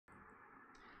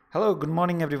Hello, good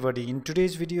morning everybody. In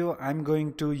today's video, I'm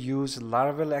going to use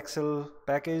Laravel Excel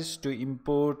Package to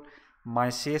import my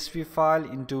CSV file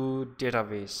into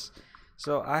database.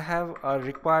 So I have a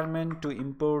requirement to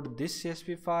import this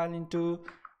CSV file into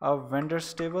a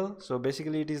vendors table. So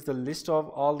basically it is the list of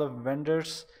all the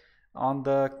vendors on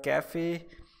the cafe.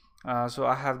 So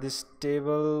I have this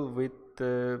table with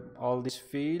all these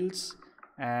fields,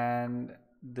 and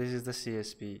this is the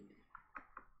CSV.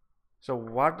 So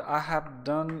what I have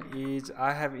done is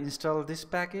I have installed this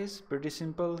package. Pretty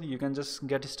simple. You can just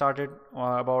get started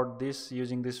about this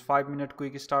using this 5-minute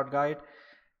quick start guide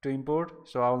to import.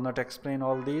 So I will not explain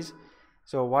all these.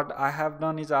 So what I have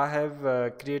done is I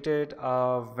have created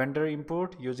a vendor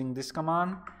import using this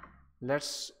command.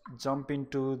 Let's jump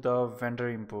into the vendor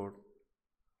import.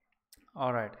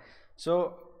 Alright,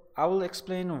 so I will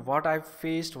explain what I've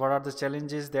faced, what are the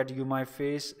challenges that you might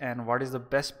face, and what is the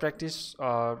best practice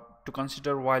to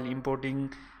consider while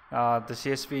importing the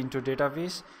CSV into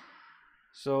database.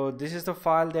 So this is the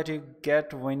file that you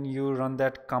get when you run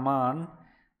that command.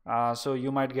 So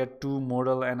you might get two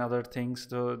modal and other things.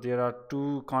 So there are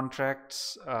two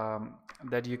contracts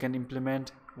that you can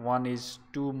implement. One is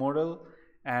to modal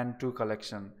and to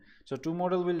collection. So to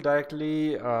modal will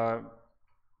directly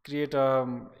create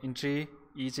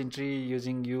each entry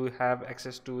using you have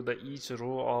access to the each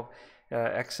row of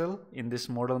Excel in this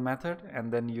modal method,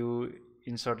 and then you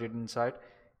insert it inside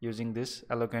using this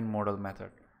allocate modal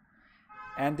method.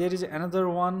 And there is another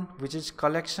one which is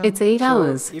collection. It's 8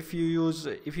 hours. If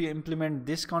you implement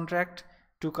this contract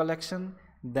to collection,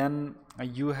 then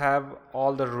you have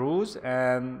all the rows,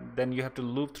 and then you have to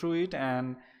loop through it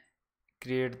and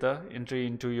create the entry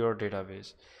into your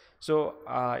database. So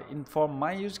for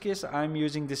my use case, I'm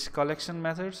using this collection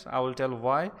methods. I will tell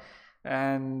why,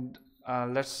 and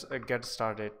let's get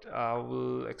started. I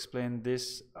will explain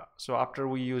this. So after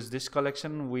we use this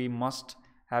collection, we must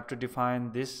have to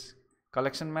define this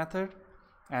collection method,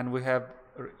 and we have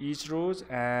each rows,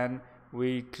 and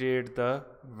we create the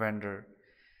vendor.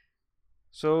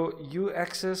 So you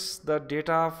access the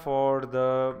data for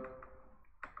the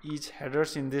each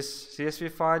headers in this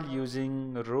CSV file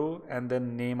using row and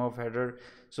then name of header.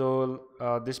 So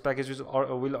this package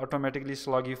will automatically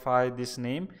slugify this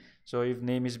name. So if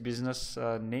name is business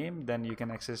name, then you can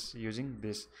access using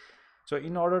this. So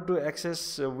in order to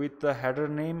access with the header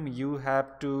name, you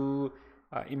have to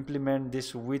implement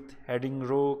this with heading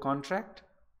row contract.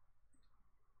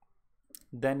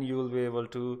 Then you will be able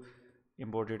to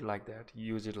import it like that,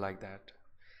 use it like that.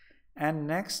 And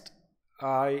next,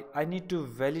 I need to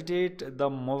validate the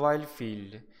mobile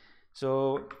field.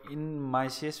 So in my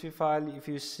CSV file, if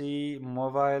you see,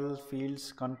 mobile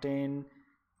fields contain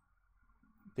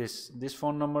this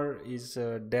phone number is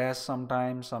dash,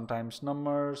 sometimes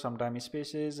number, sometimes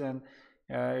spaces, and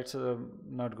it's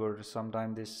not good,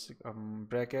 sometimes this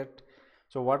bracket.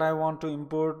 So what I want to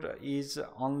import is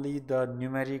only the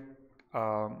numeric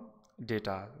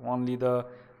data, only the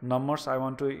numbers I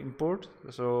want to import.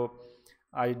 So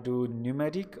I do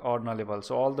numeric or nullable.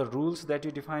 So all the rules that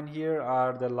you define here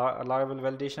are the Laravel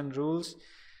validation rules,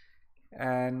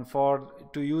 and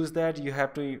to use that you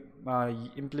have to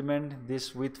implement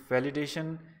this with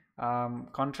validation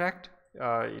contract.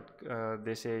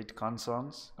 They say it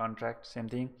concerns contract, same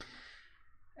thing.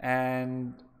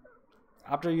 And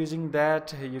after using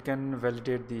that, you can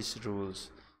validate these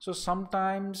rules. So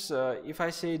sometimes if I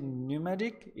say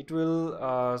numeric, it will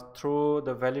throw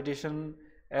the validation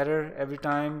error every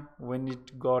time when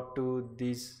it got to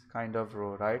this kind of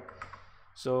row, right?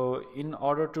 So in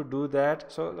order to do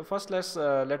that, so first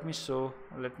let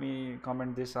me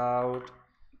comment this out.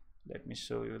 Let me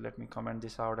show you, let me comment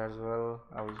this out as well.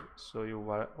 I will show you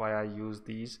why I use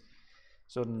these.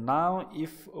 So now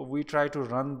if we try to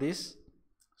run this,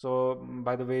 so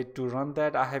by the way, to run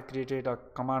that, I have created a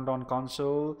command on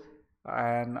console,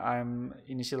 and I'm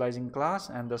initializing class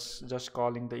and just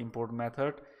calling the import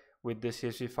method with the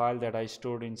CSV file that I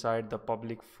stored inside the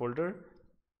public folder.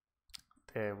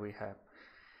 There we have.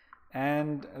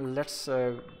 And let's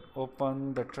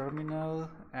open the terminal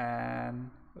and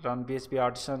run php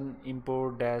artisan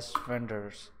import dash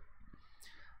vendors.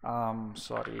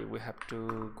 Sorry, we have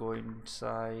to go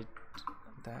inside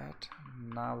that.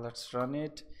 Now let's run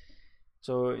it.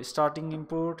 So starting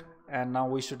import, and now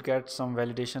we should get some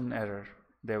validation error.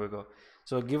 There we go.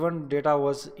 So given data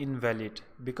was invalid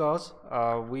because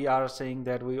we are saying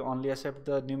that we only accept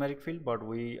the numeric field, but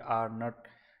we are not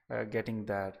getting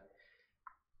that.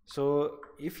 So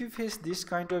if you face this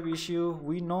kind of issue,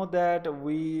 we know that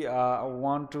we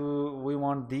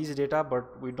want these data,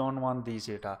 but we don't want these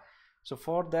data. So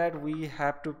for that, we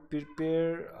have to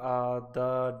prepare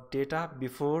the data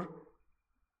before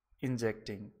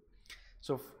injecting.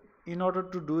 So in order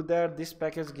to do that, this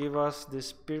package give us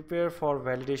this prepare for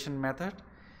validation method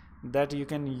that you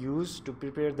can use to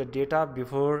prepare the data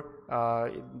before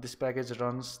this package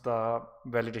runs the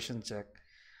validation check.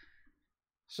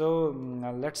 So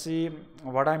let's see.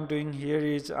 What I'm doing here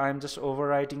is I'm just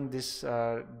overwriting this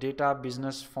data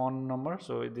business phone number.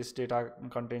 So this data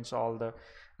contains all the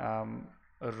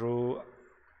row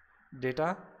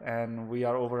data, and we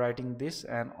are overwriting this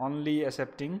and only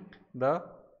accepting the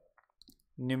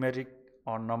numeric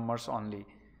or numbers only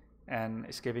and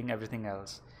escaping everything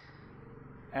else,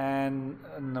 and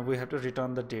we have to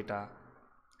return the data.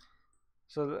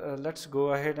 So let's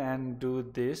go ahead and do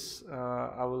this.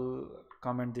 I will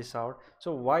comment this out.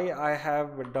 So why I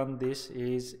have done this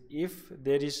is, if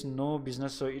there is no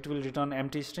business, so it will return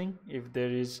empty string. If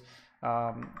there is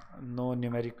no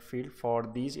numeric field for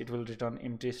these, it will return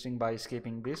empty string by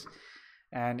escaping this.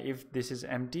 And if this is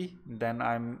empty, then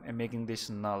I'm making this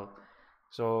null.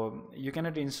 So you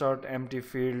cannot insert empty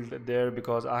field there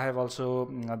because I have also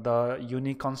the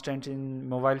unique constant in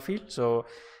mobile field. So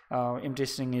empty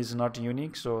string is not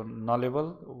unique, so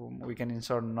nullable, we can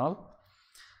insert null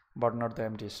but not the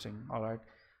empty string. All right,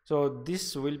 so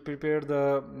this will prepare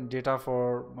the data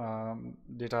for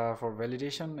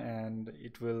validation, and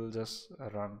it will just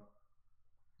run.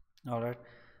 All right,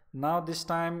 now this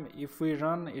time if we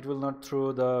run, it will not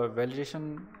throw the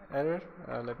validation error.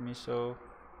 Let me show.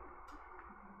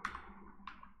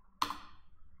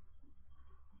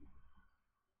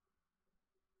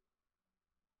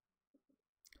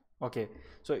 Okay,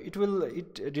 so it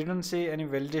didn't say any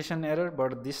validation error,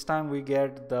 but this time we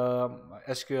get the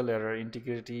SQL error,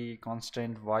 integrity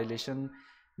constraint violation,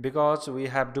 because we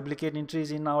have duplicate entries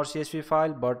in our CSV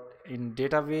file, but in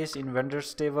database in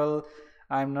vendors table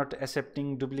I'm not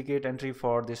accepting duplicate entry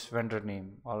for this vendor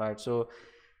name. All right, so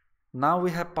now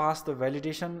we have passed the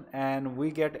validation and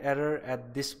we get error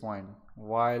at this point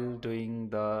while doing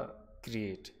the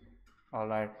create. All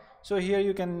right, so here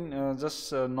you can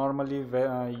just normally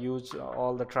use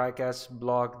all the try catch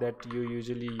block that you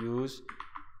usually use.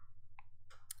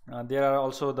 There are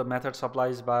also the methods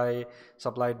supplied by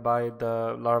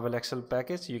the Laravel Excel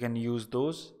package. You can use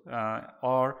those,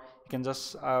 or you can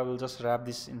just, I will just wrap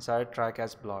this inside try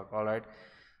catch block. All right,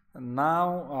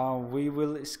 now we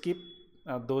will skip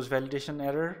those validation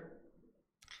error,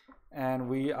 and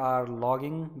we are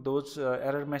logging those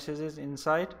error messages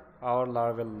inside our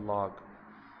Laravel log.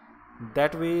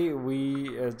 That way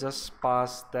we just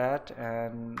pass that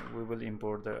and we will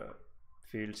import the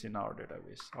fields in our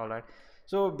database. All right,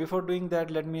 so before doing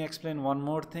that, let me explain one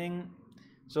more thing.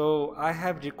 So I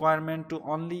have requirement to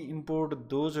only import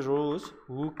those rows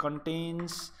who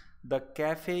contains the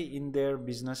cafe in their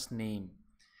business name.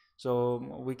 So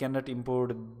we cannot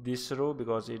import this row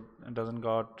because it doesn't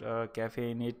got cafe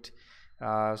in it.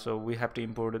 So we have to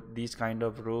import these kind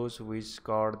of rows which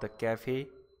got the cafe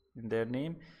in their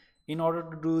name. In order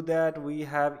to do that, we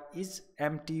have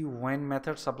isEmptyWhen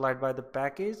method supplied by the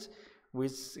package,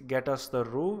 which get us the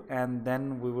row, and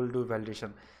then we will do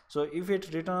validation. So if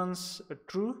it returns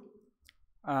true,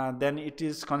 then it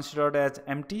is considered as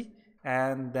empty,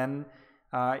 and then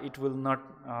it will not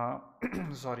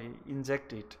sorry,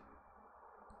 inject it.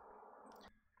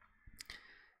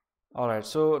 All right,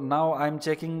 so now I'm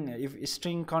checking if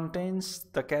string contains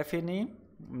the cafe name,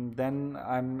 then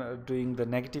I'm doing the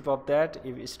negative of that.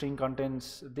 If string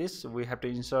contains this, we have to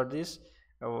insert this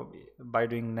by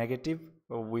doing negative.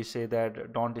 We say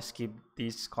that don't skip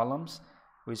these columns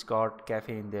which got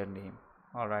cafe in their name.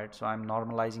 All right, so I'm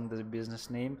normalizing the business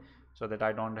name so that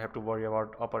I don't have to worry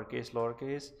about uppercase,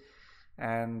 lowercase,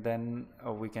 and then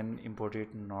we can import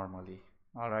it normally.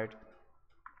 All right,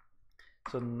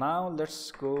 so now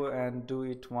let's go and do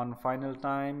it one final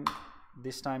time.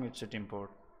 This time it should import.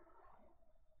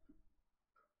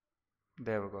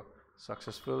 There we go,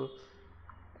 successful.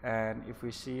 And if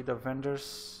we see the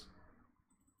vendors,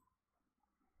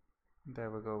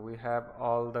 there we go, we have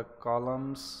all the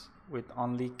columns with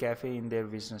only cafe in their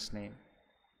business name.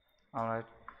 All right,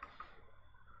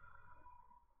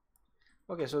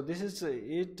 okay, so this is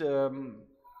it.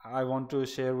 I want to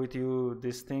share with you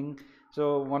this thing.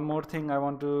 So one more thing I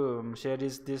want to share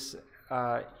is this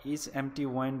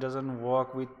isEmptyWhen doesn't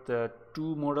work with the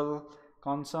to model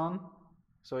console.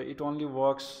 So it only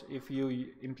works if you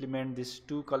implement this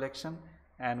to collection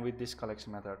and with this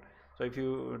collection method. So if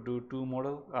you do to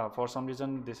model, for some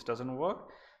reason this doesn't work,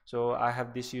 so I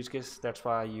have this use case, that's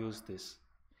why I use this.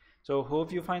 So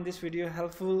hope you find this video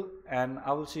helpful, and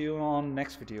I will see you on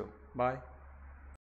next video. Bye.